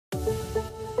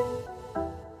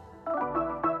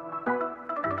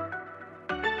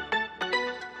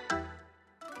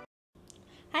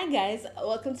Hi guys,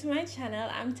 welcome to my channel.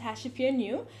 I'm Tash if you're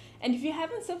new, and if you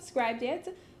haven't subscribed yet,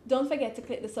 don't forget to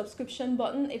click the subscription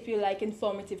button if you like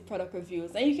informative product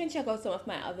reviews, and you can check out some of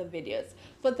my other videos.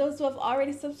 For those who have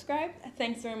already subscribed,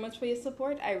 thanks very much for your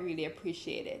support. I really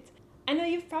appreciate it. I know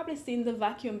you've probably seen the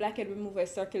vacuum blackhead remover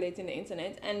circulating the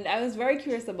internet, and I was very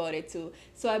curious about it too.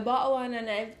 So I bought one and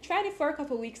I've tried it for a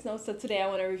couple weeks now, so today I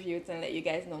want to review it and let you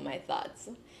guys know my thoughts.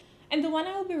 And the one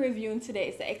I will be reviewing today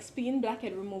is the Xpreen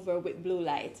Blackhead Remover with blue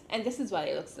light, and this is what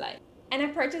it looks like. And I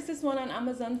purchased this one on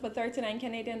Amazon for 39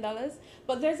 Canadian dollars,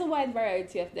 but there's a wide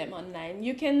variety of them online.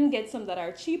 You can get some that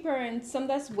are cheaper and some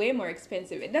that's way more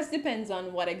expensive. It just depends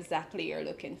on what exactly you're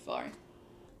looking for.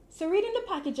 So reading the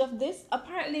package of this,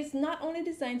 apparently it's not only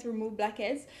designed to remove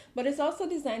blackheads, but it's also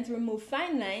designed to remove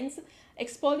fine lines,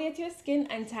 exfoliate your skin,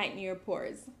 and tighten your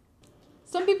pores.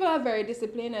 Some people are very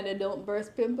disciplined and they don't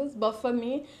burst pimples, but for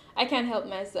me, I can't help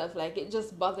myself. Like, it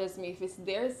just bothers me if it's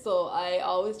there, so I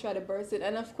always try to burst it,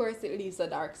 and of course it leaves a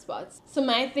dark spot. So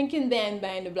my thinking then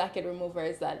behind the blackhead remover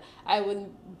is that I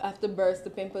wouldn't have to burst the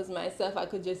pimples myself. I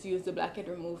could just use the blackhead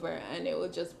remover and it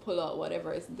will just pull out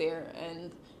whatever is there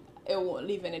and it won't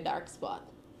leave any dark spot.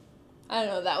 I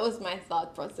don't know, that was my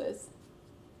thought process.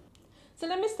 So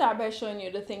let me start by showing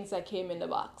you the things that came in the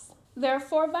box. There are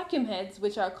 4 vacuum heads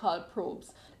which are called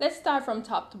probes. Let's start from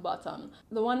top to bottom.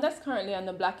 The one that's currently on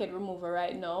the blackhead remover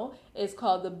right now is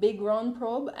called the big round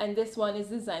probe, and this one is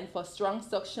designed for strong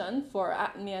suction for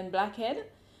acne and blackhead.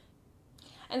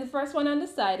 And the first one on the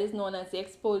side is known as the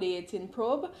exfoliating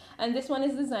probe, and this one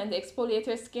is designed to exfoliate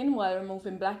your skin while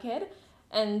removing blackhead,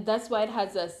 and that's why it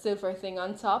has a silver thing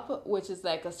on top, which is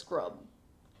like a scrub.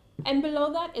 And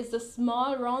below that is the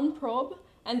small round probe,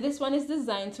 and this one is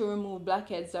designed to remove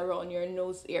blackheads around your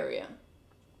nose area.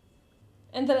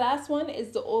 And the last one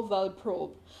is the oval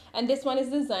probe, and this one is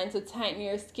designed to tighten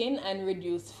your skin and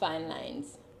reduce fine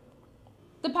lines.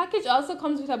 The package also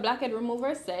comes with a blackhead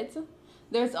remover set.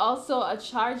 There's also a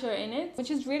charger in it, which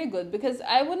is really good because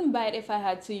I wouldn't buy it if I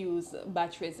had to use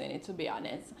batteries in it, to be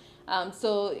honest.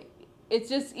 So it's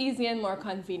just easy and more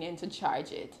convenient to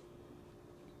charge it.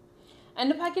 And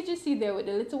the package you see there with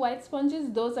the little white sponges,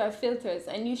 those are filters,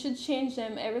 and you should change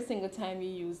them every single time you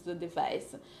use the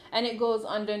device. And it goes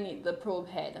underneath the probe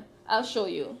head. I'll show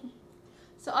you.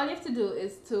 So all you have to do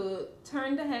is to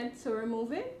turn the head to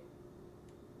remove it.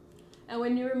 And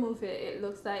when you remove it, it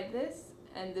looks like this,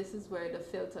 and this is where the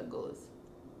filter goes.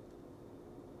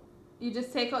 You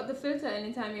just take out the filter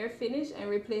anytime you're finished and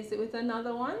replace it with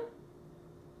another one.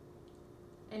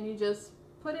 And you just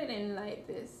put it in like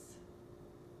this.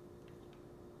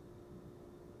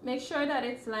 Make sure that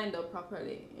it's lined up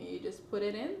properly. You just put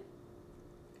it in,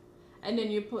 and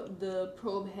then you put the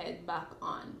probe head back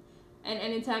on. And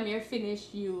anytime you're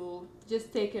finished, you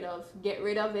just take it off, get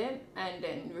rid of it, and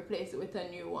then replace it with a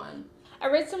new one. I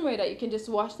read somewhere that you can just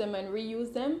wash them and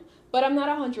reuse them, but I'm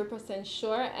not 100%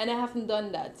 sure, and I haven't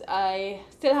done that. I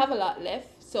still have a lot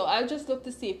left, so I'll just look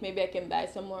to see if maybe I can buy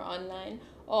some more online,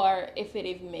 or if it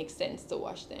even makes sense to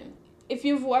wash them. If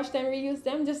you've washed and reused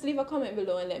them, just leave a comment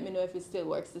below and let me know if it still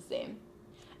works the same.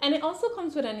 And it also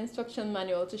comes with an instruction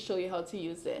manual to show you how to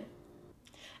use it.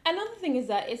 Another thing is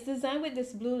that it's designed with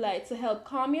this blue light to help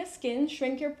calm your skin,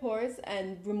 shrink your pores,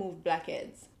 and remove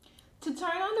blackheads. To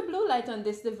turn on the blue light on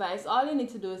this device, all you need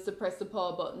to do is to press the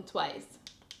power button twice.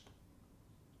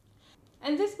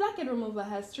 And this blackhead remover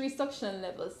has 3 suction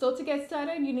levels. So to get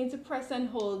started, you need to press and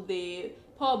hold the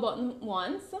power button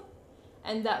once,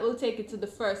 and that will take it to the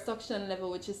first suction level,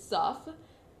 which is soft.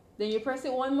 Then you press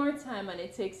it one more time and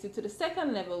it takes you to the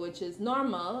second level, which is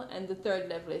normal, and the third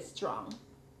level is strong.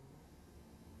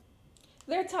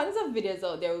 There are tons of videos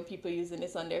out there with people using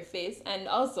this on their face, and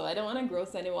also I don't want to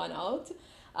gross anyone out,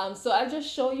 so I'll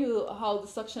just show you how the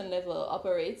suction level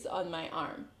operates on my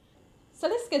arm. So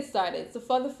let's get started. So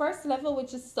for the first level,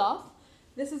 which is soft,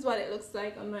 this is what it looks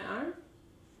like on my arm.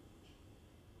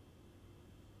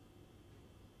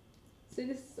 See,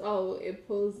 this is how it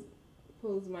pulls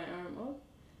my arm up.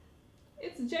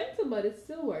 It's gentle, but it's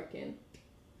still working.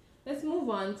 Let's move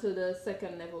on to the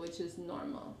second level, which is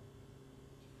normal.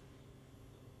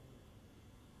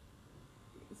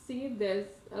 See, there's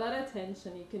a lot of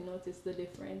tension. You can notice the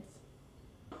difference.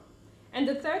 And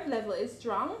the third level is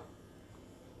strong.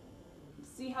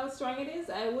 See how strong it is?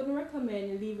 I wouldn't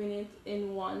recommend leaving it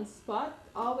in one spot.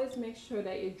 Always make sure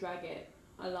that you drag it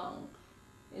along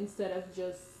instead of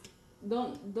just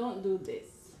don't do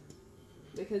this,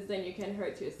 because then you can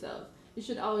hurt yourself. You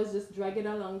should always just drag it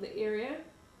along the area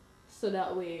so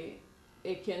that way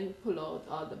it can pull out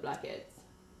all the blackheads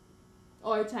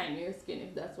or tighten your skin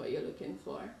if that's what you're looking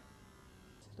for.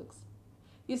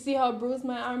 You see how bruised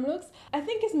my arm looks? I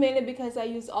think it's mainly because I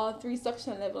use all 3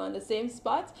 suction level on the same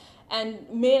spot, and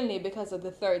mainly because of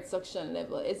the 3rd suction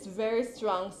level. It's very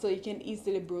strong, so you can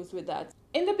easily bruise with that.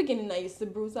 In the beginning, I used to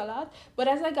bruise a lot, but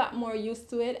as I got more used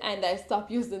to it and I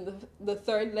stopped using the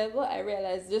 3rd level, I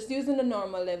realized just using the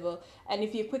normal level, and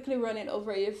if you quickly run it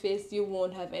over your face, you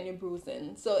won't have any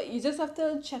bruising. So you just have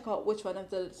to check out which one of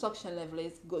the suction level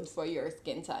is good for your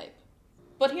skin type.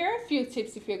 But here are a few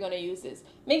tips if you're going to use this.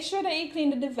 Make sure that you clean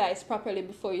the device properly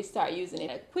before you start using it.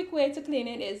 A quick way to clean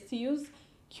it is to use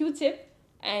Q-tip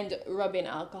and rubbing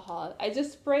alcohol. I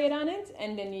just spray it on it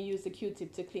and then you use the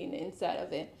Q-tip to clean the inside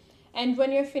of it. And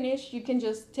when you're finished, you can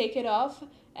just take it off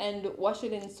and wash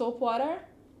it in soap water,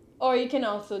 or you can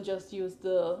also just use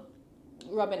the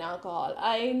rubbing alcohol.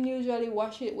 I usually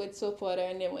wash it with soap water,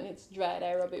 and then when it's dried,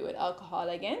 I rub it with alcohol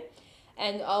again.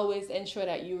 And always ensure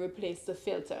that you replace the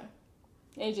filter.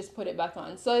 And you just put it back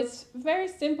on. So it's very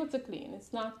simple to clean.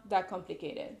 It's not that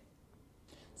complicated.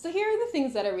 So here are the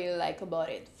things that I really like about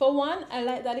it. For one, I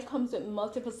like that it comes with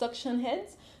multiple suction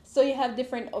heads. So you have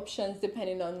different options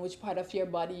depending on which part of your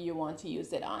body you want to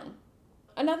use it on.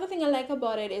 Another thing I like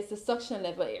about it is the suction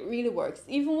level. It really works.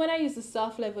 Even when I use the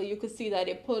soft level, you could see that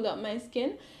it pulled up my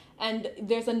skin. And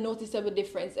there's a noticeable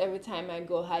difference every time I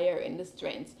go higher in the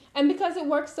strength. And because it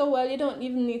works so well, you don't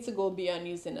even need to go beyond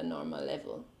using the normal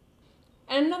level.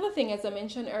 And another thing, as I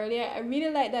mentioned earlier, I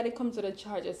really like that it comes with a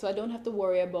charger, so I don't have to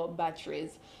worry about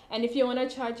batteries. And if you want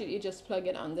to charge it, you just plug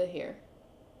it under here.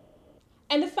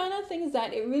 And the final thing is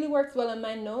that it really works well on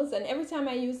my nose, and every time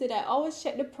I use it, I always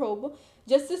check the probe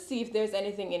just to see if there's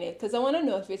anything in it, because I want to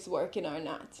know if it's working or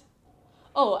not.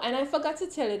 Oh, and I forgot to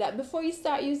tell you that before you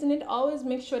start using it, always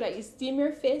make sure that you steam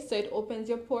your face so it opens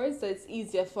your pores, so it's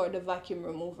easier for the vacuum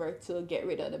remover to get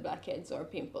rid of the blackheads or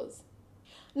pimples.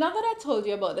 Now that I told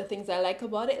you about the things I like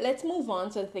about it, let's move on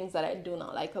to the things that I do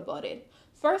not like about it.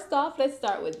 First off, let's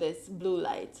start with this blue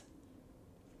light.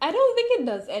 I don't think it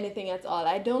does anything at all.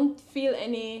 I don't feel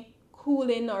any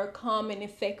cooling or calming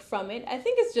effect from it. I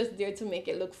think it's just there to make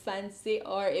it look fancy,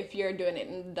 or if you're doing it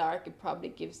in the dark, it probably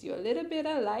gives you a little bit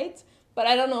of light. But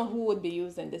I don't know who would be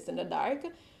using this in the dark.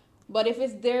 But if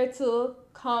it's there to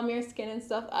calm your skin and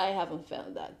stuff, I haven't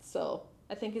felt that. So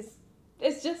I think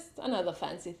it's just another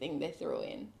fancy thing they throw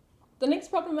in. The next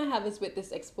problem I have is with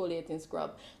this exfoliating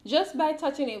scrub. Just by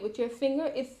touching it with your finger,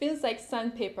 it feels like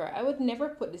sandpaper. I would never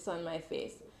put this on my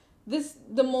face.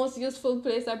 The most useful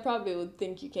place I probably would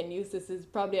think you can use this is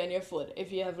probably on your foot.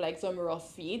 If you have like some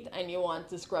rough feet and you want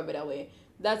to scrub it away.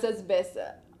 That's as best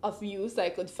of use I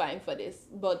could find for this.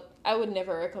 But I would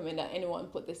never recommend that anyone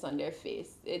put this on their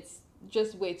face. It's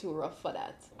just way too rough for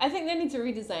that. I think they need to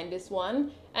redesign this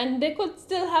one, and they could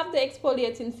still have the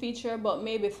exfoliating feature, but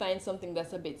maybe find something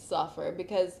that's a bit softer,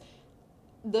 because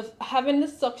having the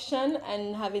suction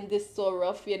and having this so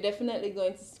rough, you're definitely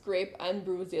going to scrape and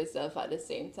bruise yourself at the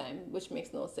same time, which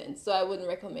makes no sense. So I wouldn't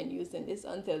recommend using this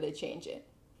until they change it.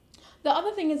 The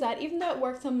other thing is that even though it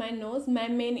works on my nose, my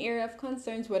main area of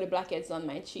concerns were the blackheads on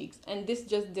my cheeks, and this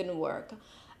just didn't work.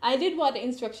 I did what the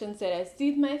instructions said. I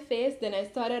steamed my face, then I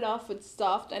started off with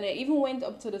soft, and I even went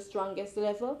up to the strongest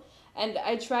level, and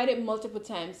I tried it multiple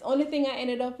times. Only thing I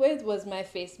ended up with was my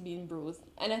face being bruised,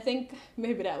 and I think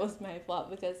maybe that was my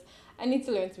fault, because I need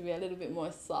to learn to be a little bit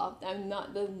more soft. I'm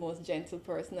not the most gentle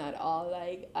person at all.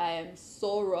 Like, I am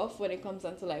so rough when it comes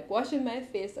down to like washing my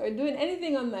face or doing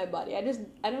anything on my body. I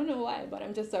don't know why, but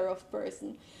I'm just a rough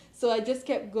person. So I just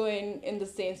kept going in the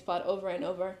same spot over and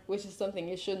over, which is something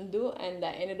you shouldn't do, and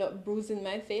I ended up bruising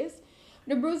my face.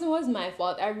 The bruising was my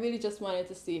fault. I really just wanted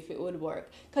to see if it would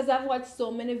work, because I've watched so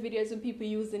many videos of people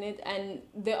using it, and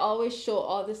they always show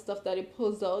all the stuff that it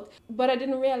pulls out, but I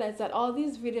didn't realize that all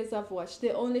these videos I've watched,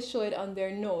 they only show it on their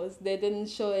nose. They didn't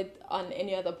show it on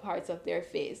any other parts of their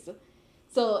face.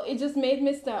 So it just made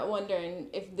me start wondering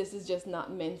if this is just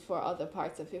not meant for other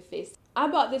parts of your face. I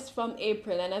bought this from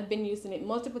April, and I've been using it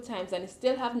multiple times, and I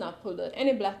still have not pulled out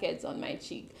any blackheads on my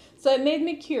cheek. So it made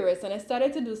me curious, and I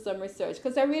started to do some research,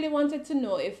 because I really wanted to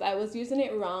know if I was using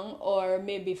it wrong, or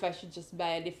maybe if I should just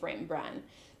buy a different brand.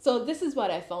 So this is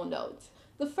what I found out.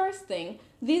 The first thing,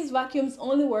 these vacuums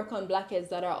only work on blackheads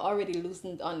that are already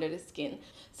loosened under the skin.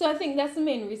 So I think that's the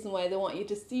main reason why they want you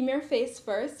to steam your face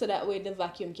first, so that way the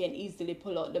vacuum can easily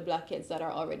pull out the blackheads that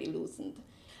are already loosened.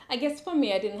 I guess for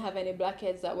me, I didn't have any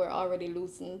blackheads that were already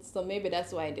loosened, so maybe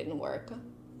that's why it didn't work.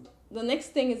 The next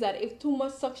thing is that if too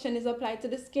much suction is applied to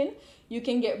the skin, you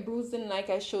can get bruising like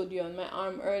I showed you on my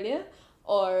arm earlier,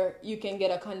 or you can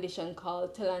get a condition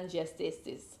called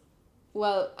telangiectasis.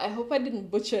 Well, I hope I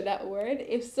didn't butcher that word.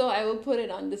 If so, I will put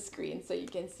it on the screen so you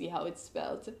can see how it's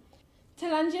spelled.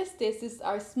 Telangiectasis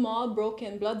are small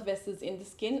broken blood vessels in the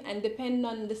skin, and depending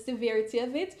on the severity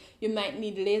of it, you might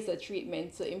need laser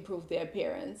treatment to improve the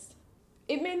appearance.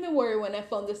 It made me worry when I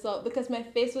found this out because my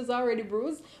face was already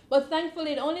bruised, but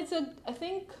thankfully it only took, I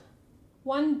think,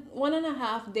 one and a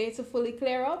half days to fully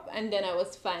clear up, and then I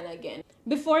was fine again.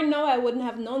 Before now, I wouldn't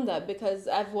have known that because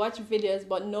I've watched videos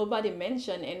but nobody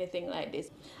mentioned anything like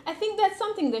this. I think that's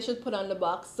something they should put on the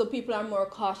box so people are more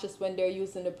cautious when they're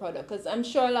using the product, because I'm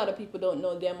sure a lot of people don't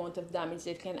know the amount of damage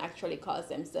they can actually cause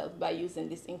themselves by using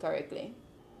this incorrectly.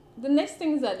 The next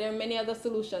thing is that there are many other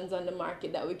solutions on the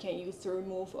market that we can use to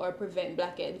remove or prevent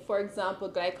blackhead. For example,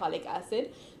 glycolic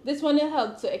acid. This one will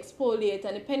help to exfoliate,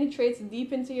 and it penetrates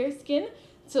deep into your skin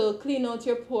to clean out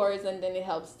your pores, and then it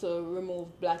helps to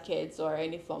remove blackheads or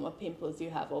any form of pimples you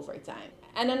have over time.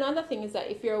 And another thing is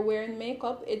that if you're wearing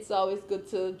makeup, it's always good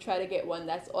to try to get one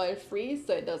that's oil-free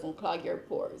so it doesn't clog your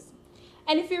pores.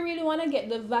 And if you really want to get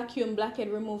the vacuum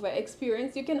blackhead remover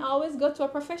experience, you can always go to a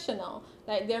professional.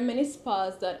 Like, there are many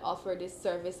spas that offer this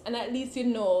service, and at least you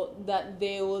know that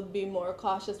they will be more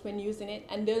cautious when using it,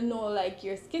 and they'll know like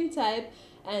your skin type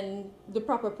and the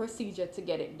proper procedure to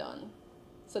get it done.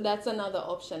 So that's another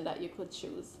option that you could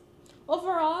choose.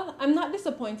 Overall, I'm not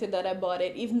disappointed that I bought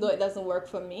it, even though it doesn't work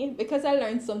for me, because I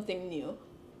learned something new.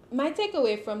 My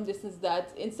takeaway from this is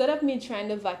that instead of me trying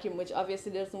to vacuum, which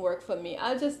obviously doesn't work for me,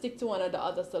 I'll just stick to one of the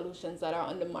other solutions that are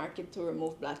on the market to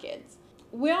remove blackheads.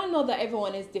 We all know that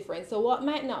everyone is different, so what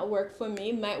might not work for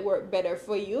me might work better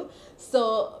for you.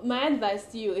 So my advice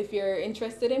to you, if you're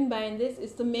interested in buying this,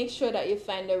 is to make sure that you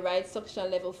find the right suction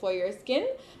level for your skin.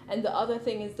 And the other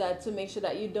thing is that to make sure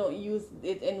that you don't use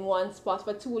it in one spot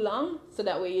for too long, so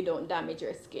that way you don't damage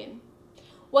your skin.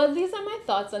 Well, these are my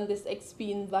thoughts on this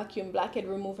Xpreen Vacuum Blackhead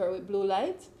Remover with blue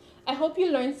light. I hope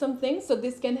you learned something, so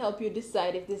this can help you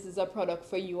decide if this is a product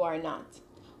for you or not.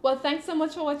 Well, thanks so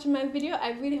much for watching my video.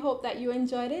 I really hope that you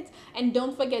enjoyed it. And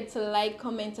don't forget to like,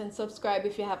 comment, and subscribe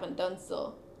if you haven't done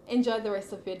so. Enjoy the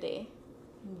rest of your day.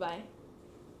 Bye.